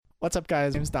What's up,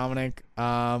 guys? My name's Dominic.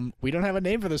 We don't have a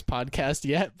name for this podcast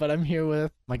yet, but I'm here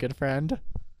with my good friend.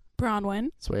 Bronwyn.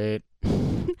 Sweet.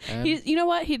 You know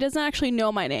what? He doesn't actually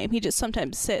know my name. He just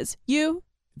sometimes says, you.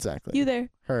 Exactly. You there.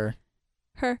 Her.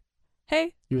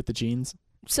 Hey. You with the jeans?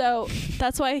 So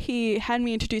that's why he had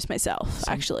me introduce myself,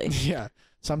 actually. Yeah.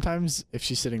 Sometimes if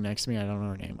she's sitting next to me, I don't know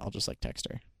her name. I'll just like text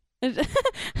her.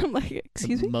 I'm like,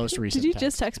 excuse me? Most recent Did you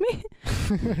just text me?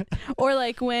 Or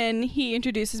like when he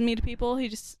introduces me to people, he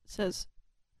just says,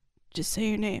 just say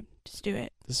your name. Just do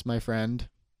it. This is my friend.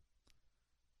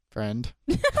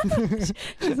 She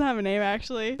doesn't have a name,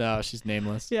 actually. No, she's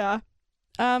nameless. Yeah.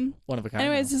 One of a kind.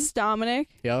 Anyways, this is Dominic.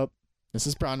 Yep. This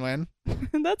is Bronwyn.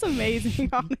 That's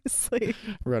amazing, honestly.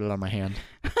 Wrote it on my hand.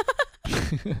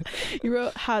 You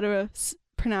wrote how to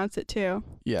pronounce it, too.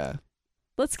 Yeah.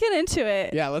 Let's get into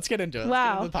it. Yeah, let's get into it.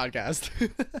 Wow. Let's get into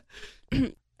the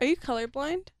podcast. Are you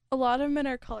colorblind? A lot of men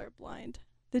are colorblind.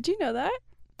 Did you know that?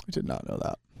 I did not know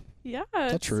that. Yeah.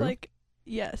 that it's true? like,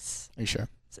 yes. Are you sure?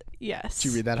 Yes. Did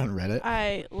you read that on Reddit?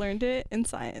 I learned it in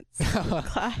science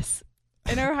class.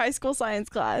 In our high school science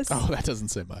class. Oh, that doesn't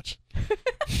say much.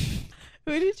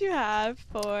 Who did you have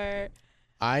for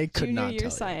I could junior not year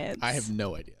tell science? you. I have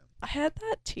no idea. I had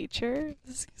that teacher.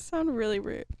 This is gonna sound really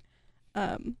rude.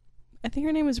 I think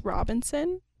her name was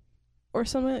Robinson or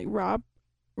something like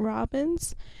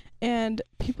Robbins. And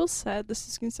people said, this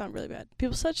is going to sound really bad.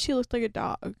 People said she looked like a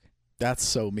dog. That's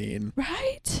so mean.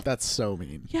 Right? That's so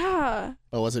mean. Yeah.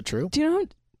 Oh, was it true? Do you know?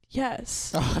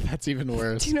 Yes. Oh, that's even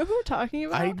worse. Do you know who we're talking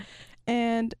about?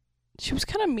 And she was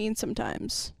kind of mean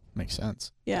sometimes. Makes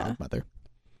sense. Yeah. Dog mother.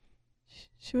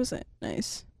 She wasn't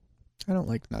nice. I don't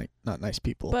like not nice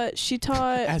people. But she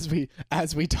taught as we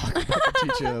talk about the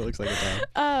teacher that looks like a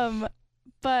dog.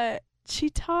 But she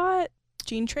taught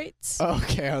gene traits.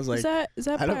 Okay, I was like, is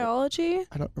that biology?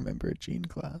 I don't remember a gene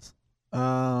class.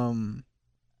 I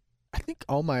think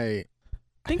I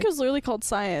think it was literally called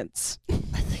science. I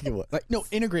think it was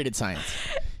integrated science.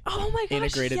 Oh my gosh,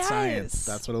 Integrated science. yes.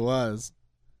 That's what it was.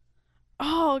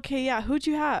 Oh, okay, yeah. Who'd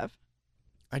you have?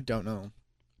 I don't know.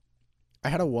 I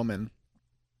had a woman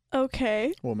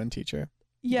teacher.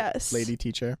 Yes. Lady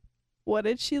teacher. What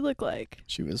did she look like?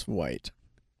 She was white.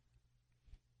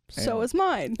 So was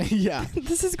mine. Yeah.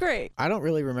 This is great. I don't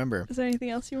really remember. Is there anything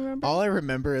else you remember? All I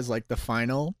remember is like the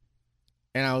final,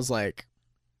 and I was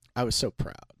so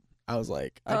proud. I was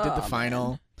like, I did the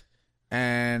final,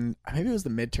 and maybe it was the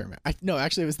midterm. No,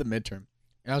 actually it was the midterm.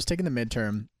 And I was taking the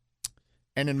midterm,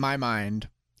 and in my mind,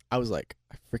 I was like,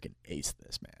 I freaking aced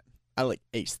this, man. I like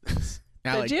aced this.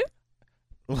 And Did you?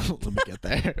 Let me get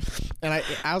there. And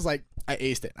I was like, I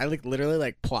aced it. I like literally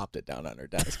like plopped it down on her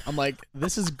desk. I'm like,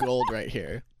 this is gold right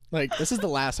here. Like, this is the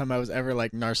last time I was ever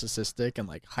like narcissistic and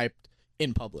like hyped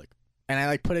in public. And I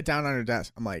like put it down on her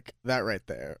desk. I'm like, that right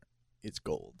there is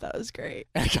gold. That was great.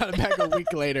 And I got it back a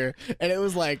week later, and it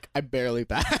was like I barely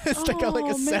passed. I got like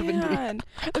a 70. Man.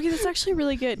 Okay, that's actually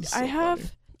really good. So I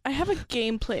have a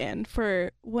game plan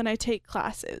for when I take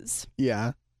classes.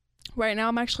 Yeah. Right now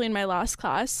I'm actually in my last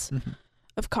class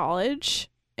of college,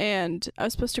 and I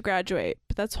was supposed to graduate,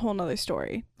 but that's a whole nother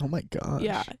story. Oh my gosh.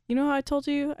 Yeah. You know how I told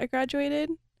you I graduated?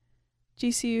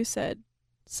 GCU said,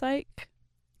 psych.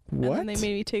 What? And then they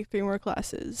made me take 3 more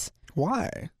classes.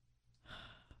 Why?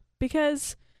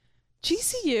 Because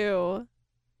GCU,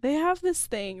 they have this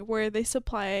thing where they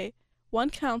supply one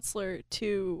counselor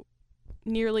to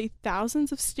nearly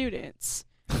thousands of students.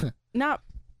 Not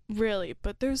really,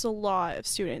 but there's a lot of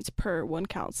students per one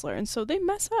counselor, and so they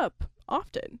mess up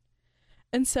often.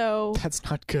 And so That's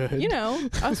not good. you know,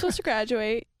 I was supposed to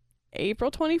graduate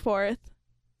April 24th.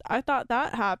 I thought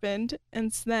that happened,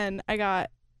 and then I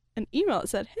got an email that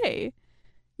said, hey,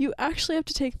 you actually have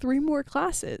to take 3 more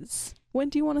classes. When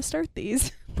do you want to start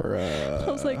these? Bruh. I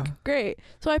was like, great.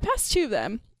 So I passed 2 of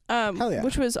them, Hell yeah.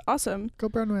 which was awesome. Go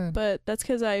Bronwyn. But that's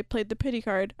because I played the pity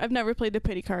card. I've never played the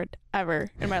pity card ever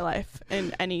in my life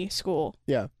in any school.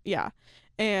 Yeah. Yeah.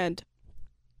 And,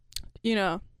 you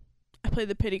know, I played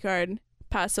the pity card,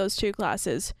 passed those 2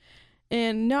 classes.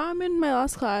 And now I'm in my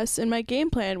last class, and my game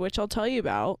plan, which I'll tell you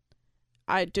about,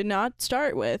 I did not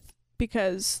start with,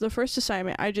 because the first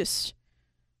assignment, I just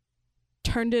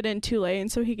turned it in too late, and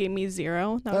so he gave me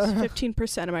 0. That was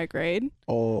 15% of my grade.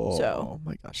 Oh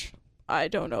my gosh. I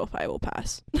don't know if I will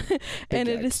pass. And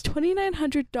it is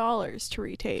 $2,900 to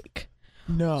retake.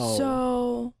 No.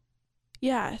 So,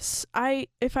 yes,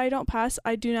 if I don't pass,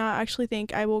 I do not actually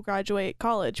think I will graduate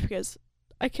college, because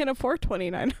I can't afford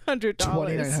 $2,900.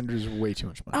 $2,900 is way too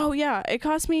much money. Oh yeah, it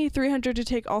cost me $300 to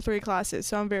take all 3 classes,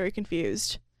 so I'm very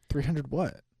confused. $300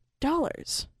 what?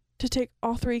 To take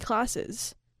all 3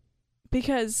 classes.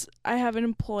 because I have an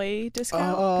employee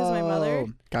discount because of my mother.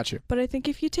 Got you. But I think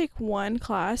if you take one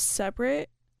class separate,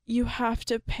 you have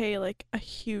to pay like a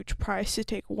huge price to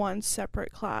take one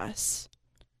separate class.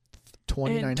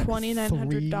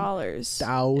 $2,900 is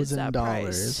that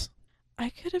 $1,000. I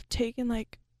could have taken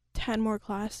like 10 more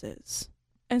classes.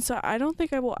 And so I don't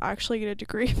think I will actually get a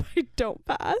degree if I don't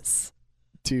pass.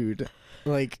 Dude,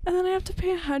 like... And then I have to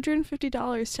pay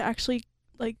 $150 to actually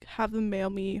like have them mail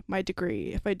me my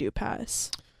degree if I do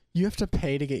pass. You have to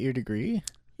pay to get your degree?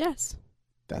 Yes.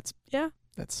 That's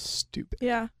stupid.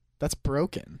 Yeah. That's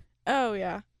broken. Oh,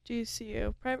 yeah.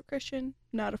 GCU. Private Christian,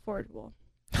 not affordable.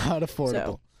 Not affordable.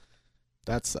 So,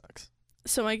 that sucks.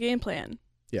 So my game plan.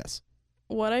 Yes.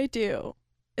 What I do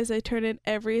is I turn in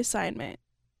every assignment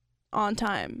on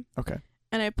time. Okay.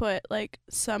 And I put like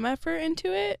some effort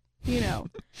into it, you know,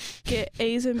 get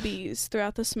A's and B's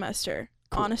throughout the semester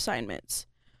on assignments.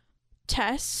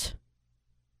 Tests,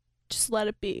 just let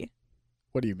it be.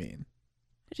 What do you mean?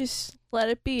 Just let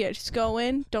it be. I just go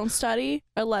in, don't study,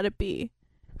 or let it be.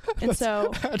 And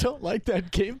so I don't like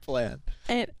that game plan.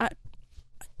 And I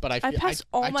But passed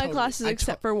all my classes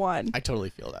except for one. I totally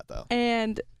feel that though.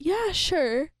 And yeah,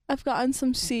 sure, I've gotten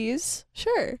some C's.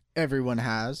 Sure. Everyone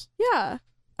has. Yeah.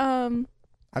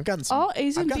 I've gotten some all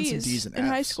A's and I've gotten B's some D's and in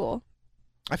high F's. school.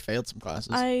 I failed some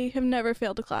classes. I have never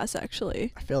failed a class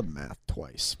actually. I failed math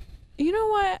twice. You know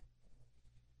what?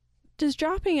 Does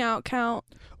dropping out count?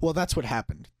 Well, that's what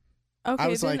happened.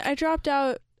 Okay, then I dropped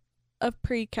out of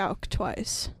pre-calc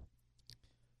twice.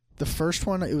 The first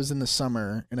one, it was in the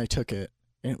summer, and I took it,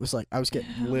 and it was like I was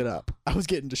getting lit up. I was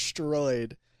getting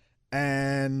destroyed,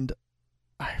 and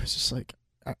I was just like,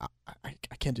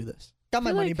 I can't do this. Got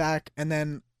my money back, and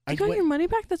then I got your money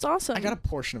back? That's awesome. I got a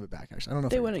portion of it back, actually. I don't know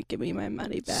if they wouldn't give me my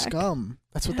money back. Scum.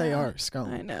 That's what they are,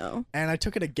 scum. I know. And I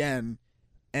took it again,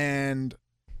 and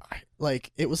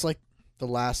it was like the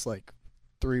last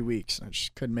 3 weeks, and I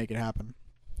just couldn't make it happen.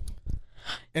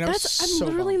 And I'm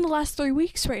literally in the last 3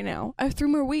 weeks right now. I have 3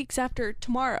 more weeks after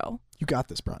tomorrow. You got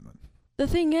this, Bronwyn. The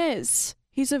thing is,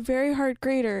 he's a very hard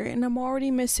grader, and I'm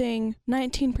already missing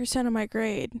 19% of my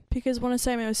grade because one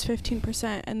assignment was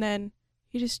 15%, and then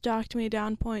he just docked me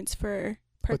down points for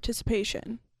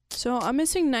participation. So I'm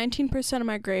missing 19% of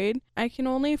my grade. I can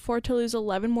only afford to lose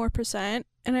 11 more percent,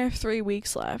 and I have 3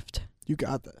 weeks left. You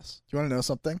got this. Do you want to know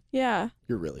something? Yeah.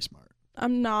 You're really smart.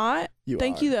 I'm not.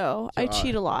 Thank you, though. I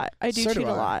cheat a lot. I do cheat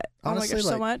a lot. Honestly, oh my gosh,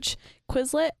 so much.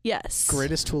 Quizlet? Yes.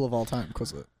 Greatest tool of all time,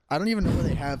 Quizlet. I don't even know where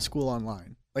they have school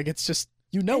online. It's just,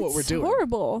 what we're doing. It's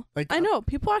horrible. I know.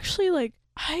 People actually,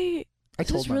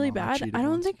 this is really bad. I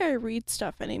don't think I read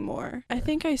stuff anymore. I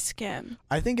think I skim.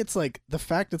 I think it's the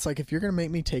fact it's if you're going to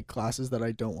make me take classes that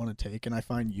I don't want to take and I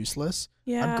find useless,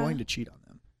 I'm going to cheat on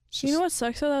them. You know what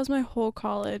sucks though? That was my whole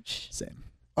college. Same.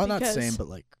 Well, not same, but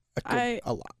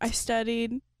a lot. I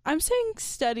studied. I'm saying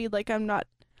studied like I'm not,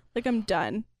 I'm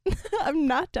done. I'm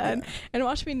not done. Yeah. And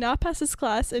watch me not pass this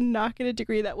class and not get a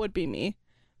degree. That would be me.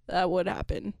 That would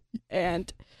happen.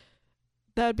 And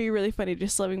that would be really funny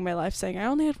just living my life saying, I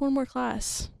only had 1 more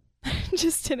class.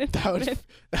 Just didn't That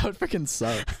would freaking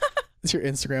suck. It's your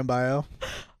Instagram bio.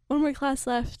 1 more class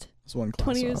left. It's 1 class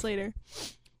 20 years off. later.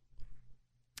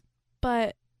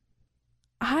 But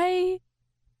I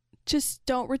just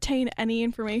don't retain any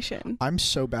information. I'm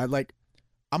so bad. I'm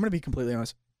going to be completely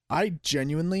honest. I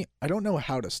don't know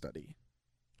how to study.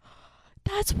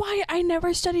 That's why I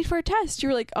never studied for a test. You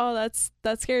were like, oh,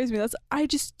 that scares me. I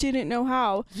just didn't know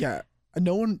how. Yeah.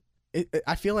 No one,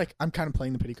 I feel like I'm kind of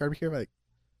playing the pity card here, but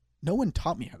no one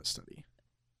taught me how to study.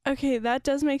 Okay, that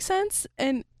does make sense.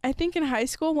 And I think in high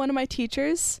school, one of my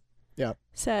teachers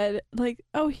said,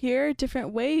 oh, here are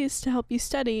different ways to help you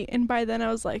study. And by then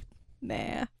I was like,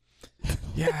 nah.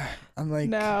 Yeah. I'm like,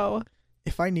 no.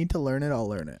 If I need to learn it, I'll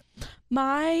learn it.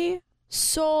 My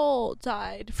soul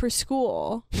died for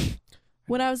school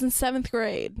when I was in 7th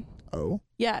grade. Oh?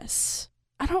 Yes.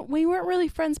 We weren't really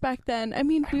friends back then. I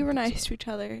mean, we were nice to each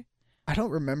other. I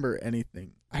don't remember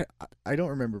anything. I don't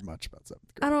remember much about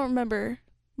 7th grade. I don't remember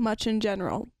much in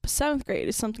general. 7th grade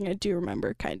is something I do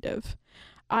remember, kind of.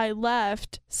 I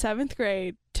left 7th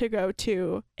grade to go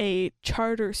to a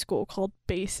charter school called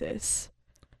Basis.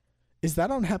 Is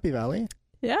that on Happy Valley?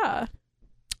 Yeah.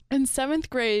 In 7th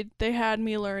grade, they had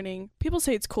me learning. People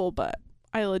say it's cool, but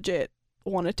I legit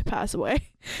wanted to pass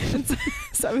away in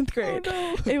 7th grade.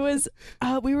 Oh, no. It was,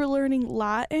 we were learning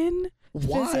Latin,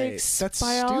 physics, That's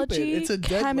biology, it's a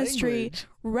dead chemistry, language.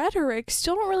 Rhetoric.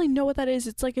 Still don't really know what that is.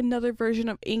 It's another version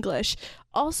of English.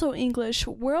 Also English,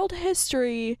 world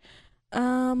history.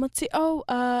 Let's see.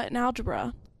 And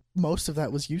algebra. Most of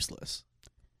that was useless.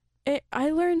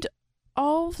 I learned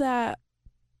all of that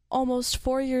almost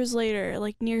 4 years later,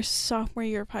 like near sophomore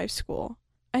year of high school,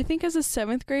 I think as a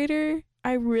 7th grader,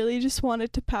 I really just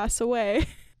wanted to pass away.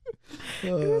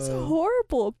 It was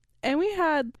horrible. And we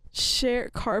had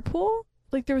shared carpool.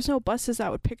 Like, there was no buses that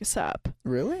would pick us up.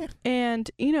 Really? And,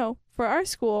 for our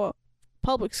school,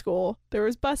 public school, there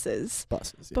was buses.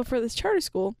 Buses, yeah. But for this charter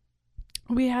school,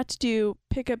 we had to do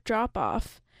pick-up,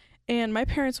 drop-off. And my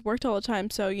parents worked all the time,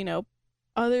 so,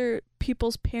 other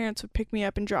people's parents would pick me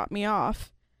up and drop me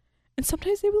off. And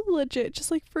sometimes they would legit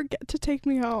just, like, forget to take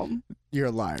me home. You're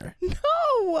a liar.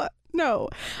 No.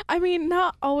 I mean,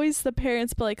 not always the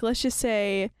parents, but, like, let's just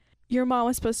say your mom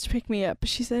was supposed to pick me up. But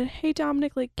she said, hey,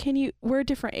 Dominic, like, we're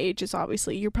different ages,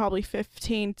 obviously. You're probably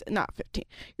 15, not 15.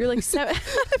 You're, like,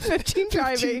 15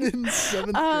 driving. 15 in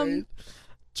 7th grade.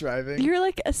 Driving. You're,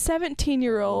 like, a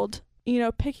 17-year-old,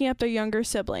 picking up their younger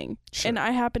sibling. Sure. And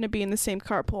I happen to be in the same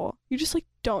carpool. You just, like,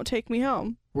 don't take me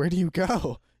home. Where do you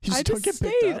go? You I don't just get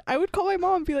picked stayed. up? I would call my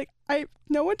mom and be like,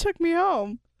 no one took me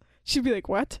home. She'd be like,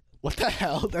 what? What the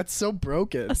hell? That's so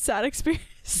broken. A sad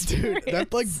experience. Dude,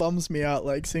 that like bums me out.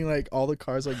 Like seeing like all the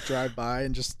cars like drive by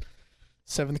and just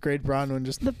 7th grade Bronwyn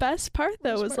just. The best part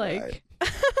though was like,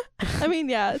 I mean,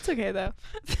 yeah, it's okay though.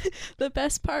 The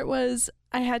best part was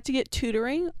I had to get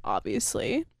tutoring,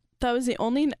 obviously. That was the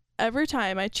only ever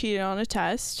time I cheated on a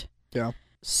test. Yeah.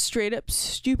 Straight up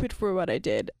stupid for what I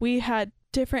did. We had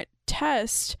different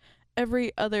tests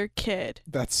every other kid.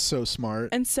 That's so smart.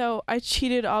 And so I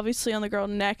cheated obviously on the girl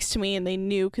next to me, and they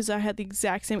knew because I had the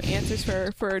exact same answers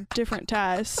for a different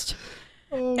test.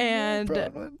 And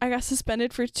no, I got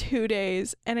suspended for 2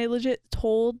 days, and I legit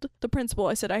told the principal,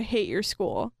 I said, I hate your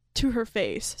school, to her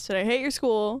face. I said, I hate your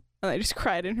school. And I just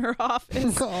cried in her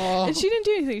office. And she didn't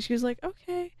do anything. She was like,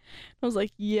 okay. I was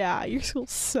like, yeah, your school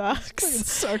sucks. It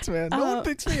sucks, man. No one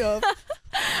picks me up.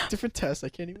 Different tests. I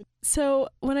can't even. So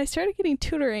when I started getting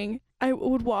tutoring, I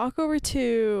would walk over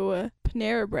to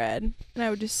Panera Bread, and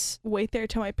I would just wait there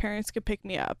till my parents could pick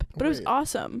me up. But it was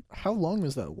awesome. How long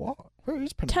was that walk? Where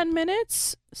is Panera? 10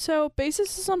 minutes. So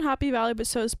Basis is on Happy Valley, but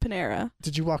so is Panera.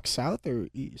 Did you walk south or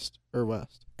east or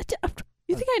west?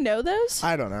 You think I know those?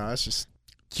 I don't know. It's just...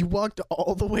 You walked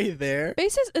all the way there?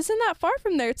 Basis isn't that far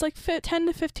from there. It's like 10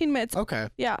 to 15 minutes. Okay.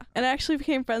 Yeah. And I actually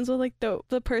became friends with like the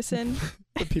person.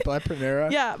 The people at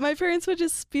Panera? Yeah. My parents would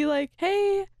just be like,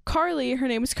 hey, Carly. Her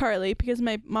name was Carly because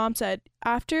my mom said,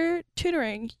 after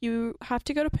tutoring, you have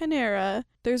to go to Panera.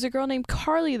 There's a girl named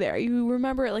Carly there. You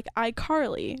remember it like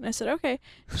iCarly. And I said, okay.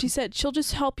 She said, she'll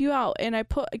just help you out. And I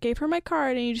gave her my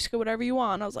card and you just go whatever you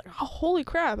want. I was like, oh, holy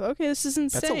crap. Okay, this is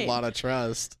insane. That's a lot of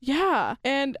trust. Yeah.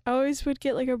 And I always would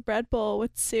get like a bread bowl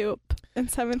with soup in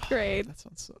 7th grade. That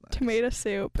sounds so nice. Tomato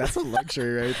soup. That's a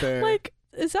luxury right there. Like,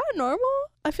 is that normal?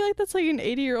 I feel like that's like an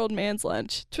 80-year-old man's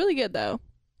lunch. It's really good though.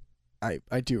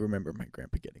 I do remember my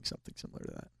grandpa getting something similar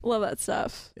to that. Love that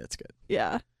stuff. Yeah, it's good.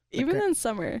 Yeah. Even in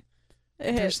summer.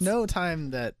 There's hits. no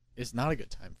time that is not a good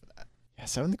time for that. Yeah,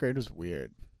 7th grade was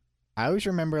weird. I always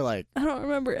remember like I don't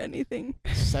remember anything.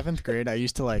 7th grade, I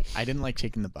used to like, I didn't like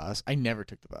taking the bus. I never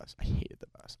took the bus. I hated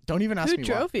the bus. Don't even ask me Who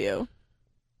drove you?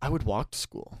 I would walk to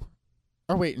school.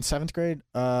 Or wait, in 7th grade?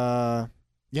 Yeah,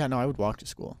 no, I would walk to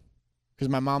school. Because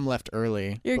my mom left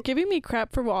early. You're giving me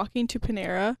crap for walking to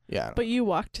Panera. Yeah. But you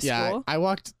walked to school? I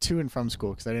walked to and from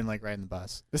school because I didn't like riding the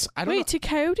bus. Wait, to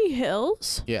Coyote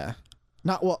Hills? Yeah.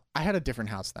 I had a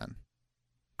different house then.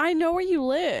 I know where you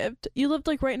lived. You lived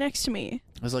like right next to me.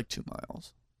 It was like 2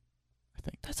 miles, I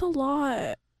think. That's a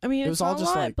lot. I mean, it's not a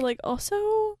lot, but like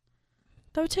also,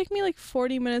 that would take me like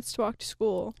 40 minutes to walk to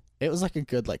school. It was like a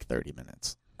good like 30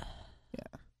 minutes.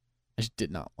 Yeah. I just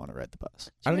did not want to ride the bus.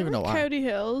 I don't even know why. Coyote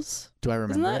Hills. Do I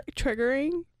remember? Isn't that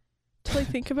triggering to like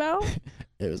think about?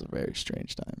 It was a very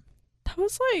strange time. That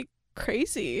was like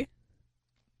crazy.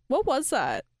 What was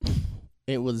that?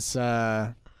 It was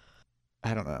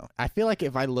I don't know. I feel like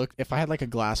if I had like a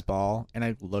glass ball and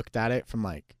I looked at it from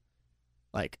like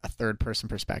a third person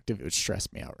perspective, it would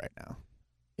stress me out right now.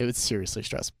 It would seriously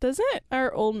stress me. Doesn't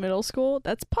our old middle school,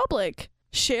 that's public,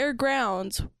 share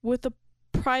grounds with a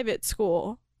private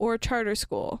school or a charter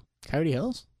school? Coyote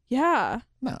Hills? Yeah.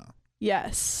 No.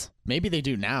 Yes. Maybe they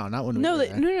do now, not when we no, were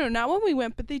there. No, not when we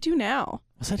went, but they do now.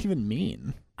 What's that even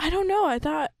mean? I don't know. I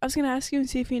thought I was going to ask you and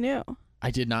see if you knew.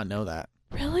 I did not know that.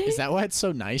 Really? Is that why it's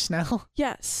so nice now?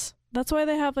 Yes. That's why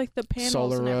they have like the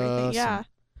panels and everything. Yeah.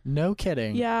 No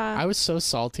kidding. Yeah. I was so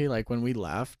salty like when we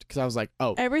left because I was like,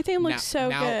 oh. Everything looks so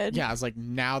good. Yeah, I was like,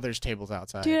 now there's tables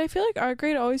outside. Dude, I feel like our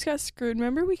grade always got screwed.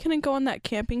 Remember we couldn't go on that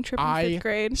camping trip in 5th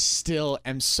grade? Still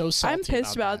am so salty. I'm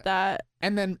pissed about that.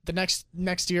 And then the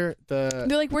next year, they're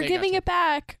like, we're giving it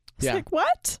back. It's like,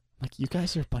 what? Like, you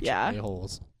guys are a bunch of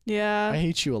a-holes. Yeah. I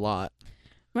hate you a lot.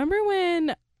 Remember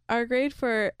when our grade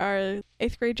for our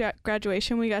 8th grade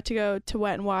graduation, we got to go to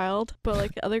Wet and Wild, but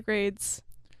like other grades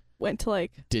went to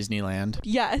like Disneyland.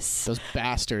 Yes. Those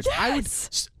bastards. Yes. I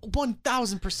would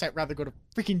 1000% rather go to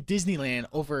freaking Disneyland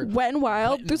over Wet and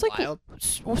Wild. Wet and There's like Wild.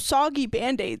 soggy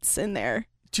Band-Aids in there.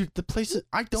 Dude, the places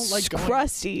I don't like It's going.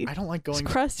 crusty. I don't like going.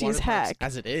 It's crusty to as water parks heck.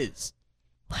 as it is.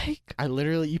 Like, I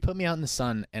literally, you put me out in the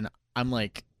sun and I'm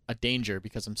like a danger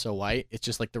because I'm so white. It's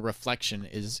just like the reflection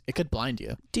it could blind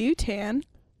you. do you tan?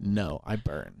 No, I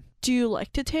burn. Do you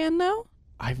like to tan though?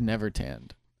 I've never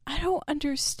tanned. I don't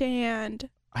understand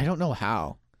I don't know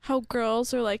how. how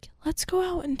girls are like, let's go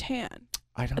out and tan.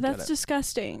 I don't That's get it.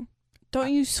 disgusting.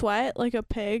 Don't you sweat like a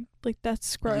pig? Like,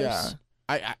 that's gross. Yeah.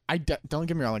 Don't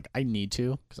get me wrong. Like, I need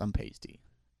to because I'm pasty.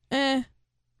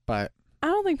 But I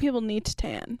don't think people need to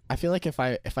tan. I feel like if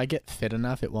I get fit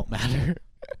enough, it won't matter.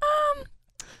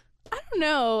 I don't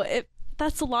know.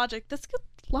 That's the logic. That's good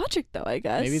logic, though, I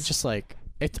guess. Maybe it's just like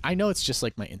I know it's just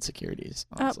like my insecurities.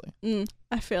 Honestly,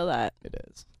 I feel that. it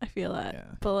is. I feel that. Yeah.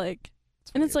 But like,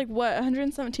 It's and it's weird. like what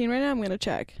 117 right now. I'm gonna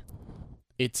check.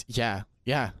 It's yeah,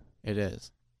 it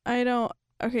is. I don't.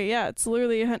 Okay, yeah, it's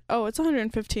literally. It's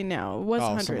 115 now. It was Oh,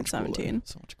 so much 117.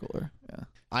 So much cooler. Yeah.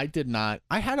 I did not.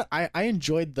 I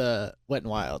enjoyed the Wet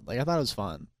and Wild. Like I thought it was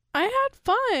fun. I had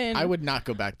fun. I would not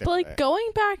go back there. But like going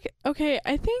back, okay,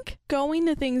 I think going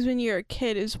to things when you're a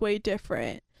kid is way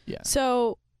different. Yeah.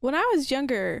 So when I was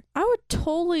younger, I would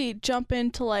totally jump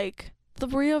into like the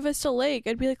Rio Vista Lake.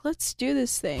 I'd be like, let's do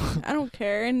this thing. I don't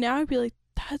care. And now I'd be like,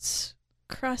 that's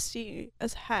crusty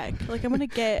as heck. Like I'm gonna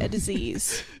get a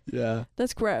disease. Yeah.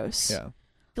 That's gross. Yeah.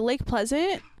 Lake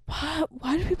Pleasant.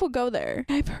 Why do people go there?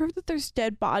 I've heard that there's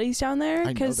dead bodies down there.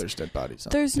 I know there's dead bodies.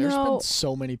 there's been no-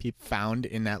 so many people found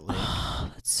in that lake.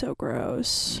 That's so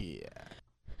gross. Yeah.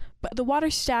 But the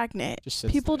water's stagnant. Just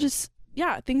sits People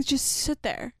there. things just sit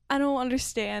there. I don't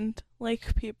understand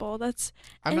lake people.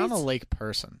 I'm not a it's- lake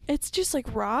person. It's just like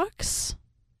rocks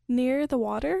near the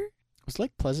water. Was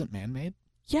Lake Pleasant man-made?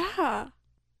 Yeah.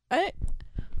 I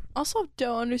also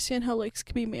don't understand how lakes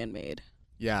can be man-made.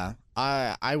 Yeah.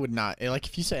 I would not. Like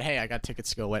if you said, "Hey, I got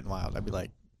tickets to go Wet and Wild," I'd be like,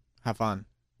 "Have fun."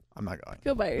 I'm not going.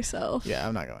 Go by yourself. Yeah,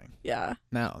 I'm not going. Yeah.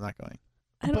 No, I'm not going.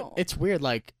 I But don't. it's weird.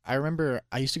 Like I remember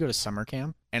I used to go to summer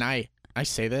camp, and I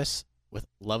say this with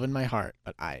love in my heart,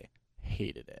 but I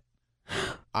hated it.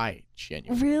 I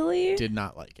genuinely Really? did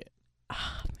not like it.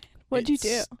 Ah, man. What'd you do?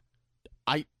 It's-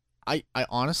 I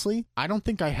honestly, I don't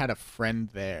think I had a friend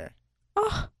there.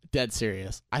 Oh, Dead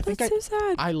serious. I think that's so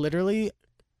sad. I literally,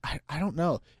 I don't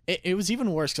know. It was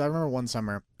even worse because I remember one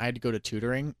summer I had to go to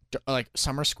tutoring, like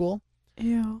summer school.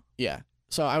 Ew. Yeah.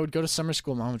 So I would go to summer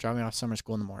school. Mom would drop me off summer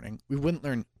school in the morning. We wouldn't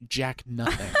learn jack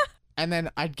nothing. And then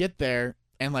I'd get there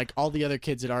and like all the other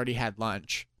kids had already had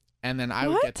lunch. And then I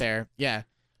would What? get there. Yeah.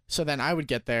 So then I would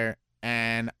get there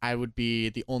and I would be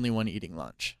the only one eating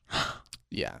lunch.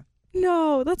 Yeah.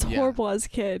 No, that's Yeah. horrible as a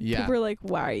kid. Yeah. People were like,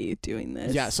 why are you doing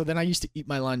this? Yeah. So then I used to eat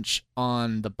my lunch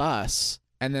on the bus.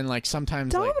 And then like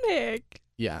sometimes like, Dominic.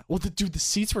 yeah. Well, the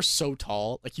seats were so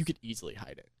tall, like you could easily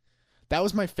hide it. That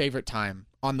was my favorite time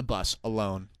on the bus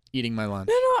alone eating my lunch.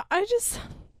 No,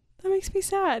 that makes me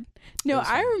sad. No, was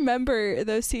I fun. remember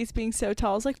those seats being so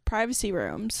tall. It's like privacy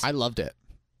rooms. I loved it.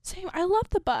 Same. I love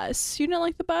the bus. You didn't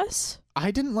like the bus?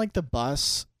 I didn't like the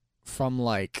bus from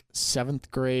like 7th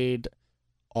grade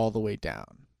all the way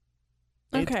down.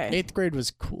 Okay. 8th grade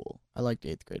was cool. I liked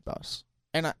 8th grade bus.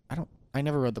 And I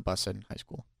never rode the bus in high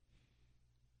school.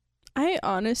 I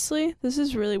honestly, this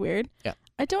is really weird. Yeah.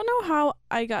 I don't know how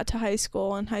I got to high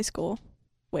school in high school.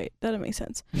 Wait, that doesn't make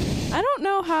sense. I don't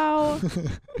know how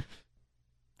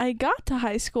I got to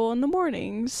high school in the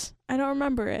mornings. I don't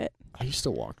remember it. I used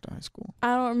to walk to high school.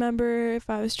 I don't remember if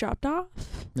I was dropped off.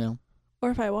 No.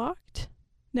 Or if I walked.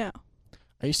 No.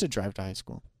 I used to drive to high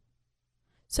school.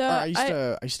 So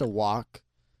I used to walk.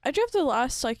 I drove the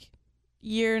last like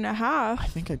year and a half. I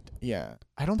think I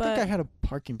don't think But- I had a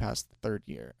parking pass the 3rd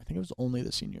year. I think it was only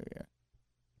the senior year.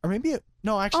 Or maybe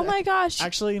no, actually Oh my gosh.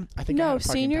 actually I think I had No, a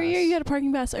parking senior year pass. you had a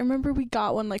parking pass. I remember we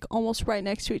got one like almost right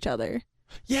next to each other.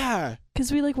 Yeah.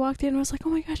 Because we like walked in and I was like, oh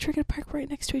my gosh, we're going to park right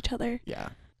next to each other. Yeah.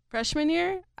 Freshman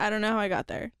year, I don't know how I got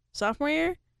there. Sophomore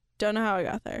year, don't know how I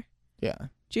got there. Yeah.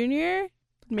 Junior year,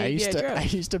 maybe I drove. I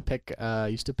used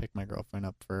to pick my girlfriend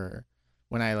up for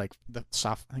when I like I think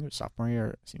it was sophomore year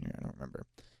or senior year, I don't remember.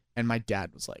 And my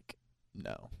dad was like,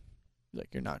 "No." He's like,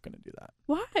 "You're not going to do that."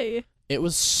 Why? It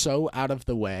was so out of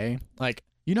the way. Like,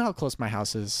 you know how close my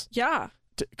house is Yeah.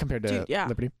 compared to Dude, yeah.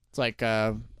 Liberty? It's like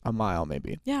a mile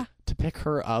maybe. Yeah. To pick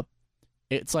her up,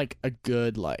 it's like a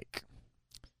good like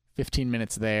 15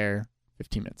 minutes there,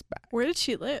 15 minutes back. Where did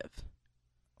she live?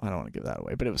 I don't want to give that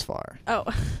away, but it was far. Oh,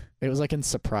 It was like in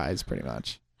Surprise, pretty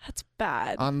much. that's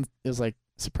bad. It was like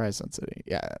Surprise Sun City.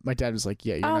 Yeah, my dad was like,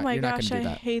 "Yeah, you're Oh not. my You're not gosh, gonna do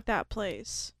I that." hate that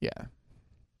place. Yeah,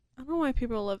 I don't know why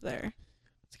people live there.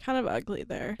 It's kind of ugly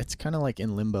there. it's kind of like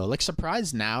in limbo. Like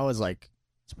Surprise now is like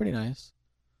it's pretty nice.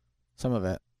 Some of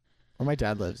it. Where my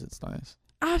dad lives, it's nice.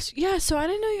 Yeah, so I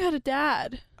didn't know you had a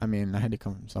dad. I mean, I had to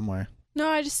come from somewhere. No,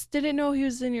 I just didn't know he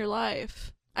was in your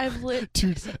life. I've lived.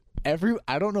 Dude,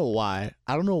 I don't know why.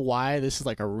 I don't know why this is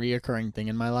like a reoccurring thing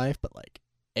in my life, but like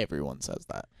everyone says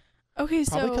that. Okay,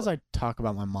 Probably so because I talk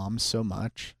about my mom so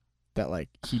much that like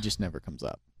he just never comes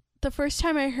up. the first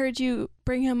time I heard you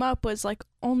bring him up was like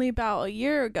only about a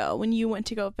year ago when you went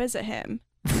to go visit him.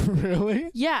 Really?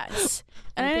 Yes.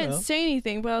 And I didn't Okay. say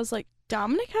anything, but I was like,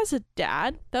 Dominic has a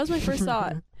dad? That was my first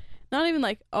thought. Not even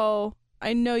like, oh,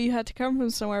 I know you had to come from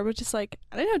somewhere, but just like,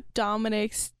 I didn't know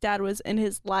Dominic's dad was in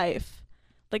his life,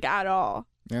 like at all.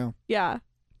 Yeah. Yeah.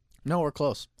 No, we're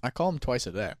close. I call him twice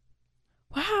a day.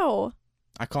 Wow.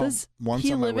 I call Does him once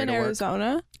he on my live way in to work.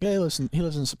 Arizona? Yeah, he lives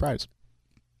in Surprise.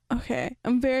 Okay.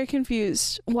 I'm very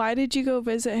confused. Why did you go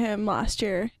visit him last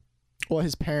year? Well,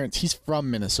 his parents, he's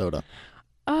from Minnesota.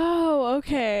 Oh,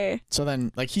 okay. So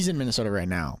then, like, he's in Minnesota right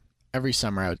now. Every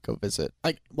summer I would go visit.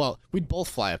 Like, well, we'd both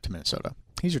fly up to Minnesota.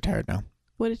 He's retired now.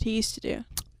 What did he used to do?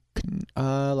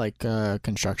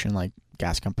 Construction, like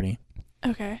gas company.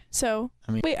 Okay. So,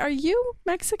 I mean- wait, are you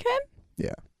Mexican?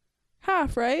 Yeah.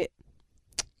 Half, right?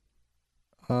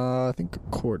 I think a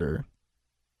quarter.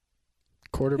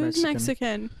 Quarter Who's Mexican.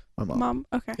 Mexican? My mom. Mom.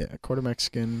 Okay. Yeah, quarter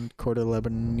Mexican, quarter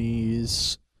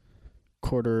Lebanese,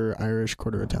 quarter Irish,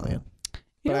 quarter Italian.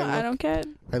 You But know I what I look- don't get?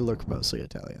 I look mostly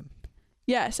Italian,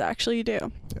 Yes, actually you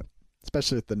do.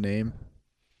 especially with the name.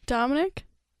 Dominic?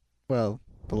 Well,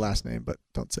 the last name, but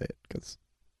don't say it because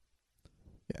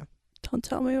Don't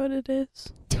tell me what it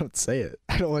is. don't say it.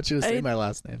 I don't want you to say I- my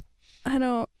last name. I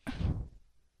don't. My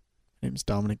name's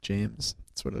Dominic James.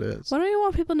 That's what it is. Why don't you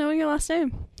want people knowing your last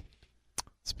name?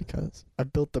 It's because I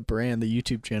built the brand, the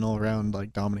YouTube channel around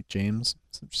like Dominic James,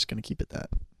 so I'm just gonna keep it that.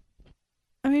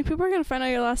 I mean, people are going to find out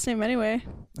your last name anyway.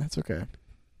 That's okay.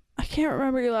 I can't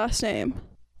remember your last name.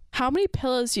 How many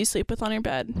pillows do you sleep with on your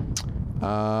bed?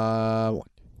 One,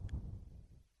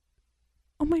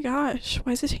 Oh my gosh.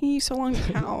 Why is it taking you so long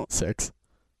to count? 6.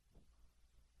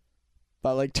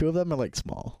 But like 2 of them are like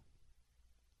small.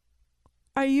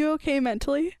 Are you okay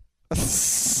mentally? I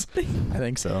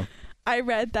think so. I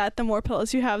read that the more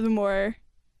pillows you have, the more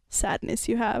sadness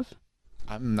you have.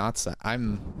 I'm not sad.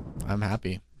 I'm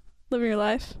happy. Living your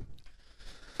life.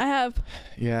 I have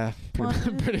Yeah,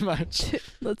 One, pretty much. two,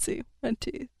 let's see. 1,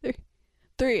 2, 3.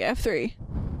 3. I have 3.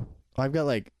 I've got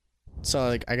like, so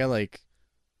like I got like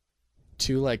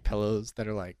 2 like pillows that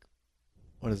are like,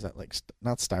 what is that, like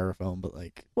not styrofoam but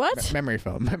like What? memory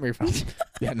foam.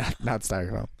 Yeah, not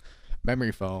styrofoam,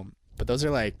 memory foam. But those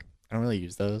are like, I don't really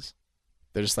use those.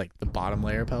 They're just like the bottom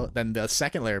layer pillow. Then the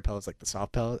second layer pillow is like the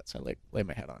soft pillow. That's what I like lay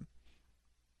my head on.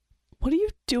 What do you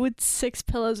do with 6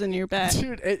 pillows in your bed?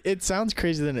 Dude, it sounds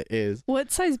crazier than it is.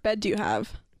 What size bed do you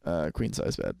have? Queen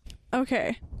size bed.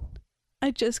 Okay.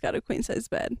 I just got a queen size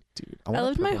bed. Dude, I want a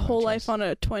lived my purple whole mattress. life on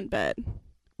a twin bed.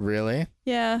 Really?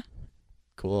 Yeah.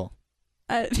 Cool.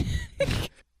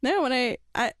 No, when I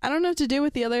don't know what to do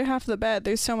with the other half of the bed.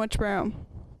 There's so much room.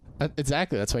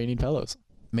 Exactly. That's why you need pillows.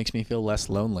 Makes me feel less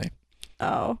lonely.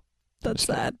 Oh, that's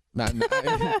Just sad.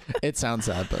 It sounds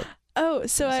sad, but Oh,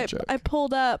 so That's a joke. I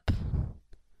pulled up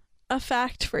a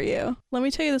fact for you. Let me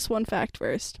tell you this one fact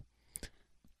first.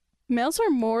 Males are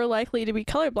more likely to be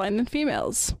colorblind than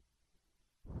females.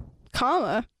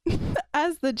 Comma.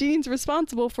 As the genes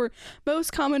responsible for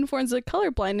most common forms of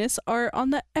colorblindness are on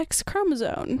the X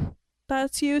chromosome.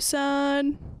 That's you,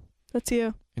 son. That's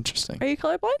you. interesting. Are you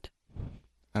colorblind?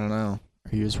 I don't know.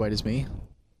 Are you as white as me?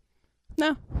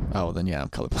 No. Oh, then yeah, I'm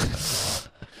colorblind.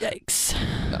 Yikes.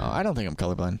 No, I don't think I'm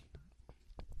colorblind.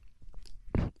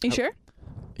 You sure?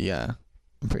 Yeah,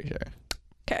 I'm pretty sure.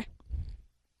 'Kay.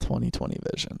 20/20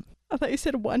 vision. I thought you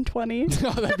said 120.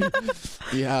 No, that'd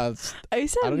be, yeah. I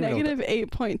used to I have don't even know what negative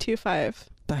 8.25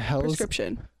 The hell is?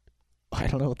 prescription. I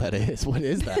don't know what that is. What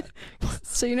is that?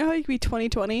 So you know how you can be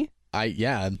 20/20?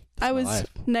 Yeah. that's I my was life.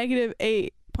 negative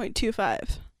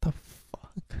 8.25. The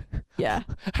fuck? Yeah.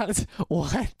 How does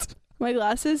what? My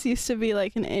glasses used to be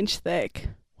like an inch thick.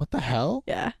 What the hell?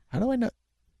 Yeah. How do I know?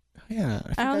 Yeah. I don't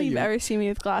forgot think you've you- ever seen me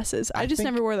with glasses. I I just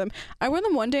think- never wore them. I wore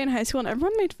them one day in high school and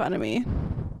everyone made fun of me.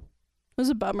 It was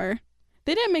a bummer.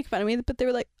 They didn't make fun of me, but they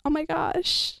were like, oh my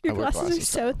gosh, your I wear glasses are glasses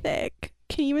so thick.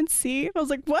 Can you even see? I was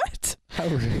like, what?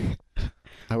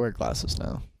 I wear glasses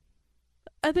now.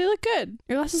 They look good.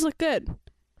 Your glasses look good. Are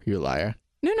you a liar?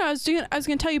 No, I was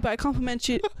gonna tell you, but I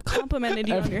complimented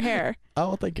you on your hair. Oh,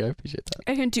 well, thank you. I appreciate that.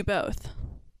 I can do both,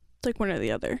 like one or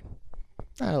the other.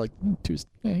 I like Tuesday.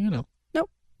 Yeah, you know. Nope.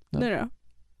 No. No.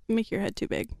 Make your head too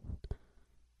big.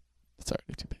 It's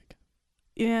already too big.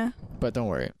 Yeah. But don't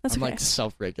worry. That's I'm okay. like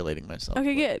self-regulating myself.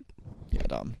 Okay, good. Yeah,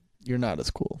 Dom. You're not as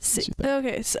cool as you think.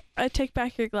 Okay, so I take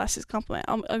back your glasses compliment.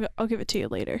 I'll give it to you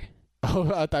later.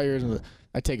 Oh, I thought you were gonna...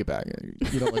 I take it back.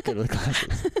 You don't look good with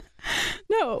glasses.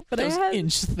 No, but Those I had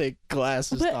inch-thick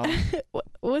glasses, Dom.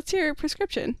 What's your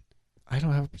prescription? I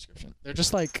don't have a prescription. They're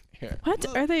just like... Here. What?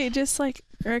 Are they just like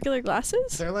regular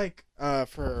glasses? They're like,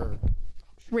 for...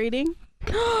 Reading?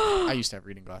 I used to have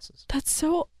reading glasses. That's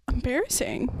so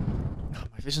embarrassing. No,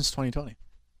 my vision's 20/20.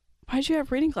 Why'd you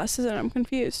have reading glasses and I'm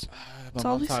confused? It's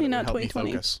obviously not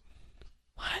 20/20.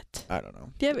 What? I don't know.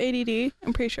 Do you have ADD?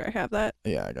 I'm pretty sure I have that.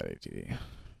 Yeah, I got ADD.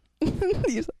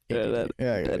 You said-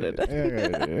 Yeah, I got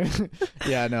ADD.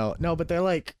 Yeah, no, but they're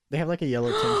like, they have like a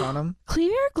yellow tint on them. Clean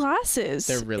your glasses.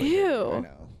 They're really Ew. dirty. I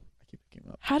know. I keep picking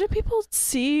them up. How do people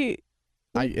see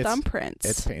It's thumbprints?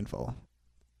 It's painful.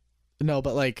 No,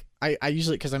 but like I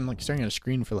usually, because I'm like staring at a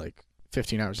screen for like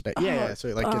 15 hours a day. Yeah, so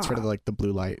it like gets rid of like the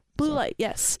blue light. Blue stuff. light,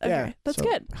 yes. Okay, Yeah, that's so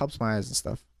good. Helps my eyes and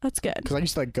stuff. That's good. Because I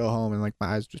used to like go home and like my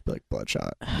eyes would just be like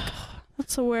bloodshot.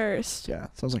 That's the worst. Yeah,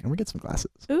 so I was like, I'm gonna get some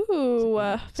glasses. Ooh,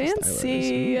 Some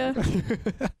fancy.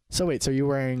 stylers. So wait, so you're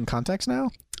wearing contacts now?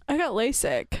 I got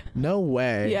LASIK. No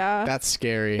way. Yeah. That's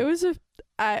scary. It was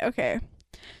okay.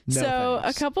 No So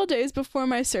thanks. a couple days before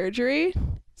my surgery,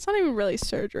 it's not even really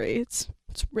surgery. It's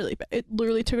really bad. It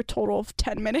literally took a total of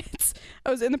 10 minutes.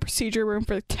 I was in the procedure room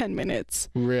for like 10 minutes.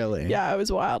 Really? Yeah, it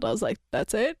was wild. I was like,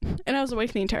 that's it? And I was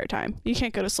awake the entire time. You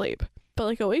can't go to sleep. But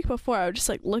like a week before, I would just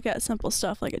like look at simple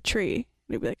stuff like a tree.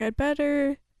 And I'd be like, I'd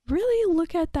better really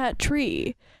look at that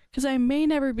tree because I may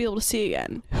never be able to see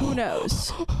again. Who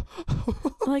knows?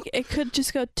 Like it could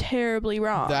just go terribly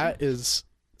wrong. That is,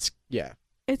 yeah.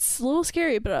 It's a little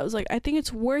scary, but I was like, I think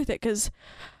it's worth it because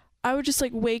I would just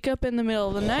like wake up in the middle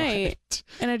of the night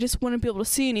and I just wouldn't be able to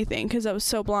see anything because I was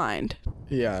so blind.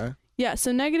 Yeah. Yeah,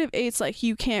 so -8's like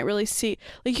you can't really see,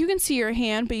 like you can see your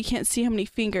hand, but you can't see how many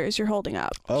fingers you're holding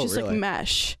up. Oh, It's just really? like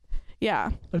mesh.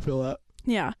 Yeah, I feel that.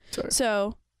 yeah. Sorry.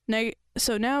 So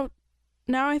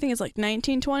now I think it's like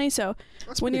 19/20. So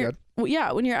That's when pretty you're good.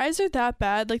 yeah, when your eyes are that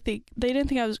bad, like they didn't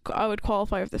think I would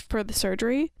qualify for the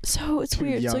surgery. So it's Too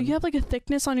weird. So young. you have like a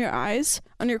thickness on your eyes,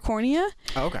 on your cornea.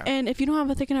 Oh, okay. And if you don't have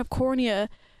a thick enough cornea,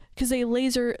 because they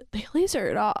laser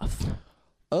it off,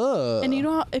 and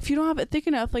if you don't have it thick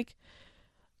enough, like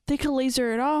they could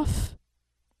laser it off,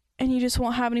 and you just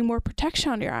won't have any more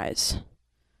protection on your eyes.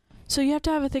 So you have to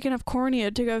have a thick enough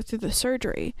cornea to go through the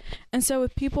surgery. And so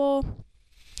with people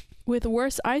with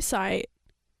worse eyesight,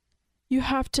 you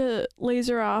have to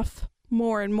laser off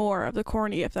more and more of the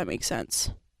cornea, if that makes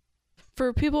sense.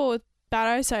 For people with bad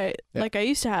eyesight, Yeah. like I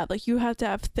used to have, like you have to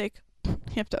have thick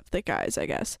eyes, I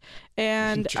guess.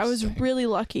 And I was Interesting. really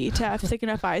lucky to have thick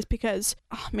enough eyes because,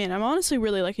 oh man, I'm honestly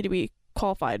really lucky to be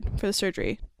qualified for the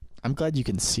surgery. I'm glad you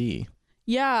can see.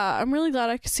 Yeah, I'm really glad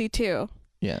I could see too.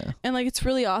 Yeah. And like it's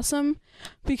really awesome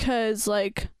because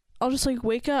like I'll just like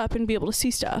wake up and be able to see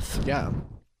stuff. Yeah.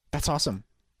 That's awesome.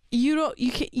 You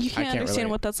can't can't understand relate.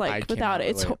 what that's I like without cannot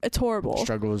it. relate. It's horrible.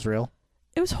 Struggle was real.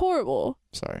 It was horrible.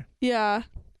 Sorry. Yeah.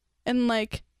 And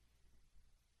like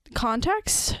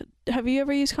contacts, have you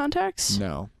ever used contacts?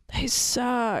 No. They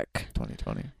suck.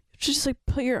 2020. Just like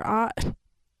put your eye.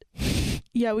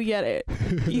 Yeah, we get it.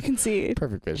 You can see.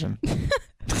 Perfect vision.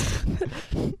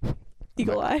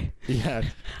 Eagle eye. Yeah.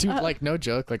 Dude, like no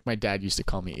joke, like my dad used to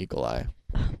call me Eagle Eye.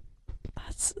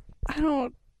 Yeah.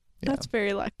 That's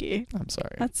very lucky. I'm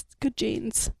sorry. That's good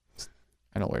genes.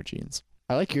 I don't wear jeans.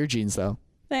 I like your jeans though.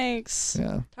 Thanks.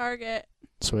 Yeah. Target.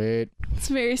 Sweet. It's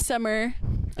very summer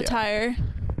attire.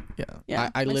 Yeah. Yeah,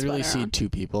 I my literally sweater see on. two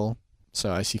people.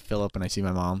 So I see Philip and I see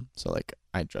my mom. So like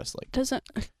I dress like Doesn't.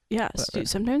 Yes, Whatever. dude.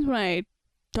 Sometimes when I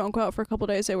don't go out for a couple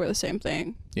days, I wear the same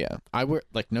thing. yeah. I wear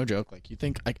like no joke, like you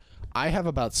think like I have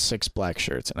about 6 black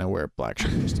shirts and I wear a black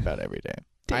shirt just about every day.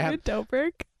 David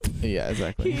Dobrik. Yeah,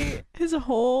 exactly. His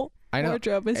whole I know.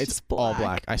 wardrobe is It's just black. all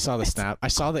black. I saw the snap. I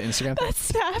saw the Instagram thing. That's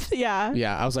snap. Yeah.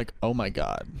 Yeah, I was like, oh my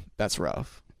god, that's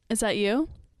rough. Is that you?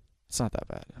 It's not that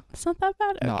bad. It's not that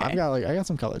bad. No, Okay. I got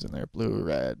some colors in there, blue,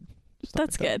 red. stuff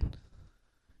That's like that. good.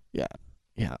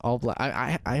 Yeah, all black.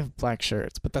 I have black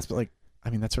shirts, but that's like, I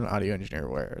mean, that's what an audio engineer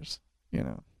wears. You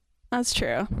know. That's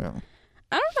true. Yeah.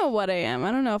 I don't know what I am.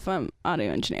 I don't know if I'm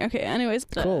audio engineer. Okay. Anyways.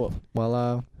 Cool.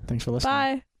 Well, thanks for listening.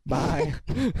 Bye. Bye.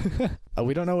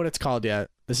 We don't know what it's called yet.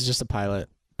 This is just a pilot,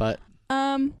 but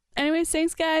Anyways,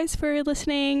 thanks guys for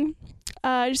listening.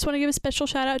 I just want to give a special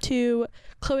shout out to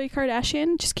Khloe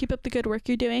Kardashian. Just keep up the good work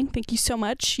you're doing. Thank you so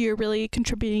much. You're really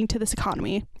contributing to this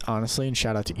economy. Honestly, and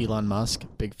shout out to Elon Musk.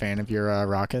 Big fan of your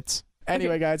rockets.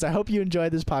 Anyway, guys, I hope you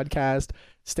enjoyed this podcast.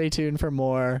 Stay tuned for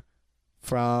more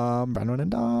from Brendan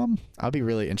and Dom. I'll be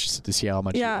really interested to see how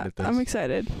much you edit this. I'm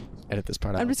excited. Edit this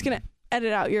part out. I'm just going to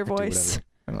edit out your voice.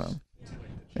 I don't know.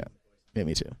 Yeah,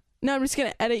 me too. No, I'm just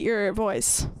going to edit your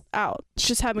voice out.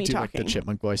 Just have me talking. Like the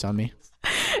chipmunk voice on me?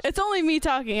 It's only me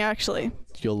talking, actually.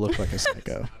 You'll look like a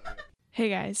psycho. Hey,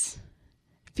 guys.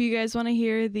 If you guys want to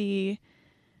hear the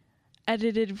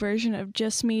edited version of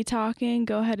just me talking,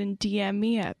 go ahead and DM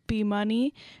me at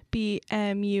bmoney,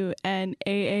 BMUNAAY,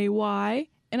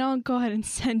 and I'll go ahead and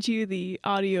send you the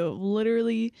audio of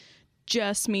literally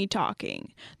just me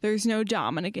talking. There's no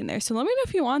Dominic in there, so let me know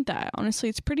if you want that. Honestly,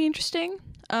 it's pretty interesting.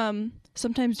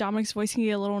 Sometimes Dominic's voice can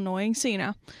get a little annoying, so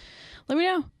let me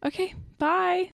know. Okay, bye.